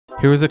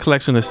Here is a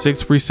collection of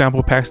 6 free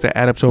sample packs that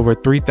add up to over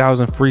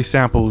 3,000 free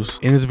samples.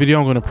 In this video,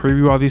 I'm going to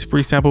preview all these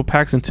free sample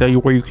packs and tell you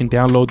where you can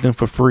download them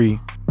for free.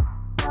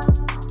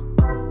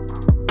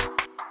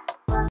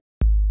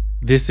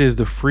 This is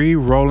the free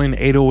Roland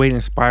 808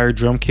 inspired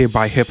drum kit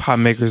by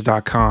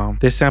hiphopmakers.com.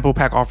 This sample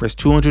pack offers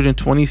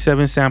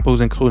 227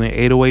 samples including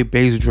 808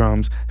 bass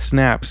drums,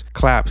 snaps,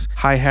 claps,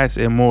 hi-hats,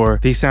 and more.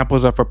 These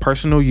samples are for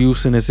personal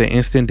use and it's an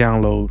instant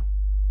download.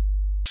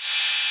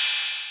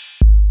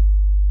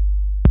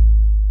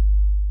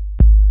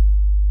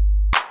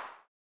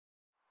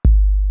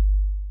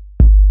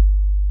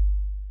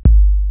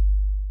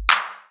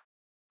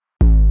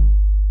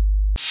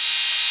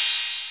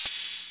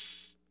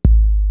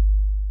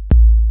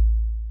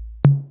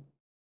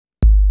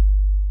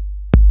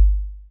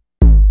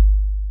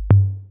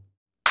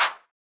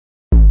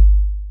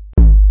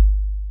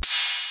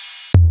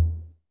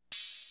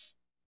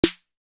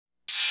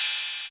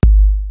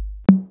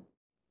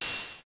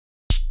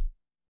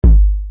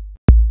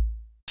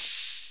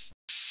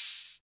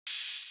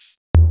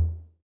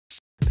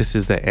 This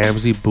is the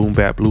AMSI Boom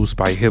Bap Loops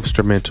by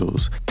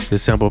Hipstrumentals.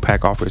 This sample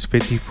pack offers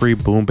 50 free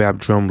Boom Bap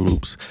drum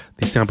loops.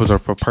 These samples are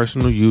for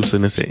personal use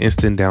and it's an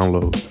instant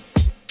download.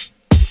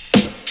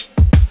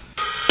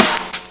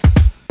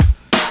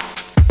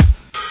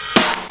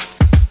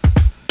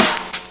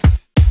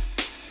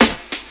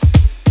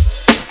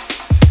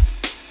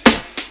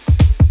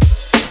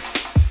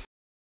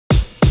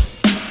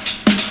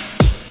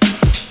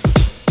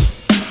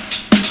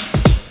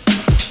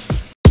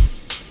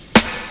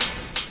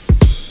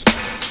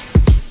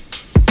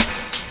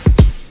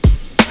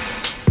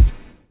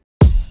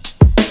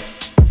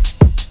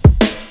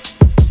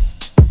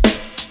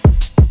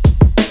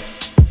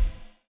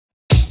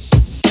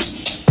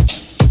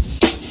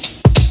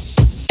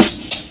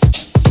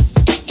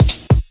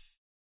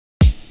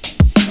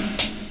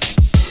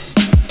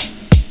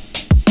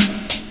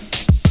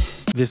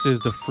 This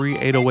is the free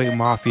 808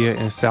 Mafia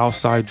and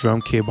Southside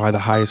drum kit by the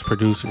Highest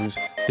Producers.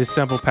 This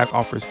sample pack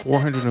offers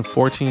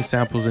 414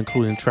 samples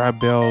including trap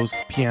bells,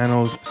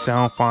 pianos,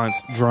 sound fonts,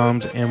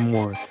 drums, and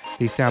more.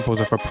 These samples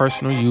are for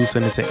personal use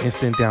and it's an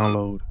instant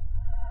download.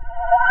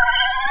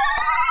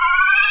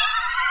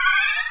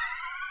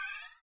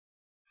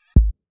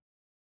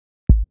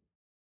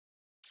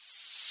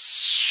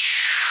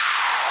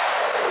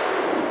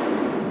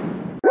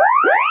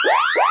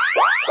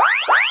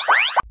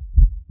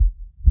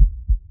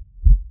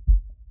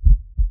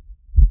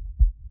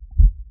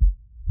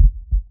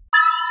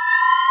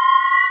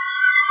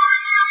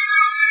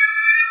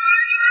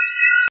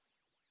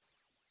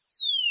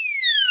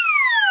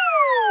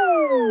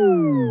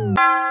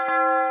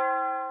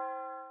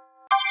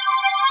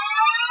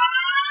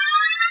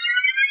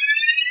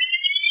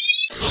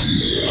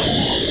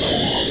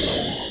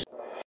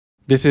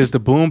 This is the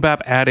Boom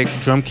Bap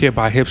Addict drum kit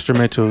by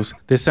Hipstrumentals.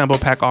 This sample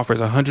pack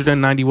offers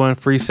 191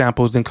 free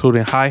samples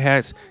including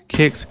hi-hats,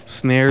 kicks,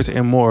 snares,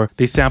 and more.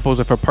 These samples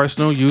are for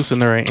personal use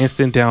and they're an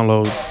instant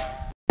download.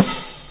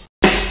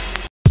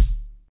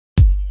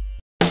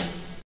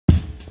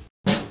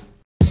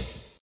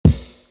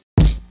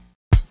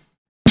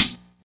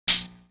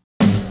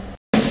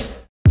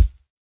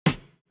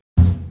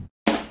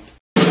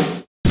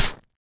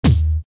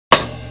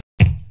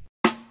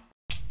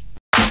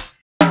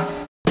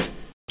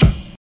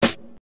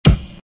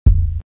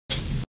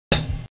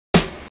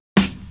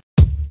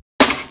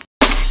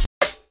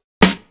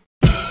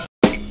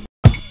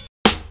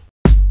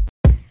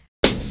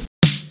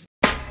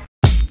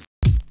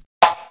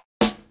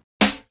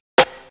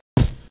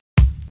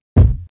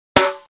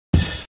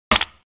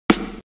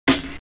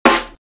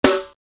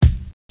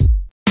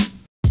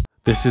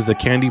 This is the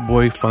Candy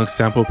Boy Funk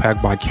sample pack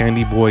by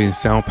Candy Boy and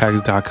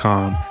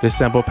Soundpacks.com. This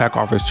sample pack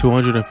offers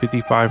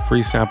 255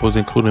 free samples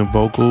including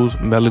vocals,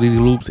 melody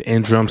loops,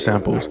 and drum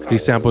samples.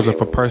 These samples are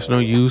for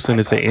personal use and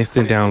it's an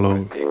instant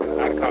download.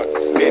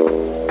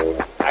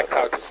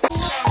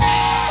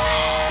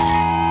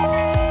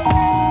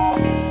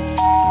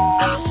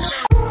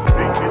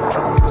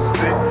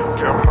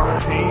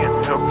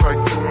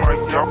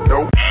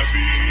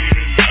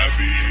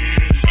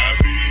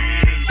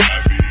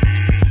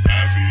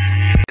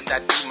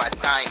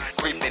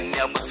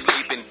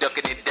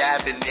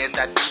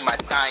 I do my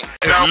thing.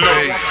 Now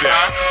really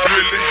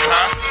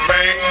high,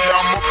 man,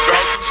 I'm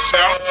about to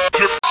shout.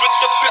 With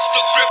the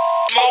pistol grip,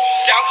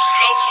 smoked out,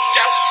 slowed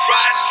out,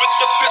 riding with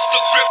the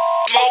pistol grip,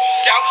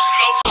 smoked out,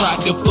 slow. Try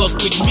to fuck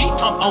with me,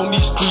 I'm on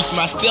these streets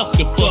myself.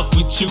 To fuck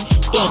with you,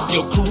 fuck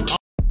your crew.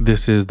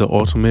 This is the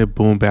Ultimate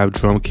Boom Bap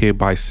Drum Kit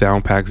by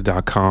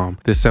Soundpacks.com.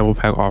 This sample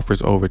pack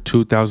offers over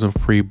 2,000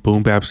 free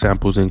boom bap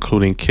samples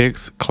including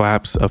kicks,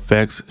 claps,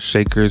 effects,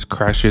 shakers,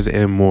 crashes,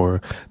 and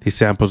more. These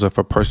samples are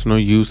for personal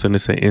use and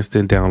it's an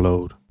instant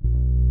download.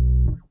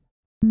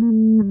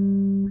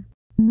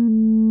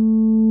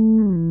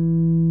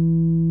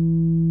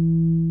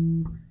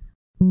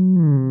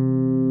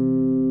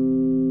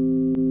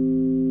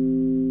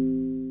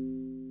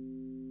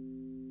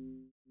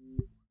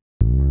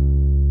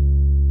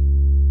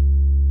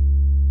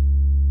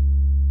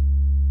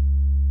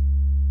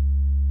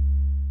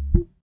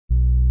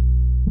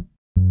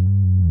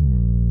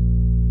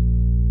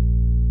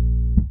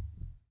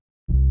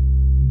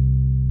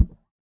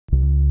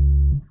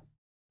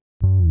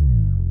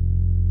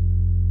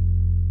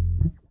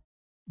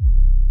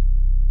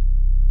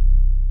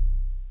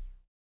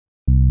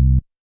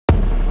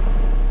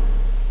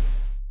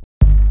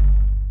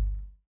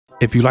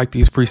 If you like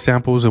these free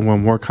samples and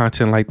want more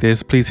content like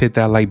this, please hit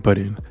that like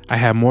button. I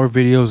have more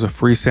videos of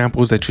free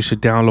samples that you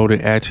should download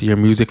and add to your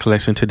music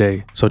collection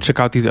today. So check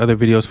out these other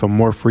videos for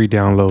more free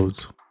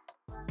downloads.